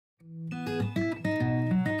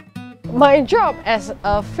My job as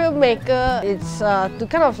a filmmaker is to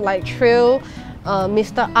kind of like trail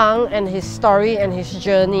Mr. Ang and his story and his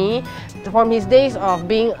journey from his days of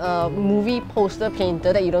being a movie poster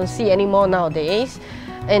painter that you don't see anymore nowadays,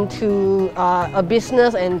 and to a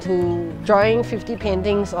business, and to drawing 50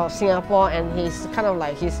 paintings of Singapore, and his kind of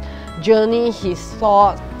like his journey, his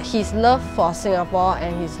thoughts, his love for Singapore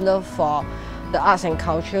and his love for the arts and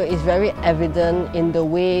culture is very evident in the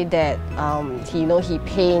way that he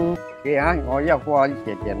paints.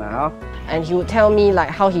 And he would tell me like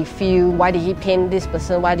how he feels, why did he paint this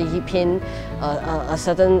person, why did he paint a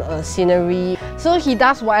certain scenery. So he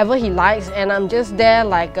does whatever he likes, and I'm just there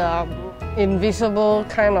like a invisible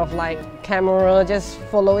kind of like camera, just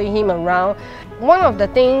following him around. One of the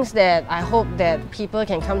things that I hope that people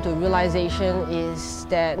can come to realization is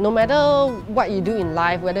that no matter what you do in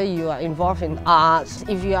life, whether you are involved in arts,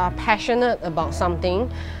 if you are passionate about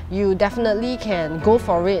something, you definitely can go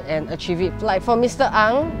for it and achieve it. Like for Mr.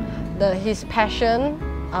 Ang, his passion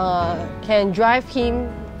can drive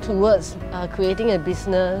him towards creating a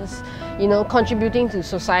business, contributing to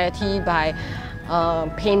society by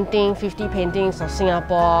painting 50 paintings of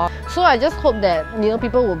Singapore. So I just hope that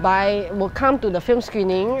people will come to the film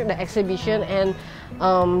screening, the exhibition, and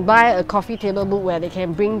buy a coffee table book where they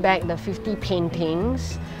can bring back the 50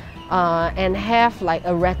 paintings and have like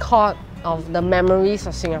a record of the memories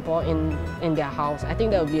of Singapore in their house. I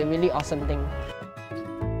think that would be a really awesome thing.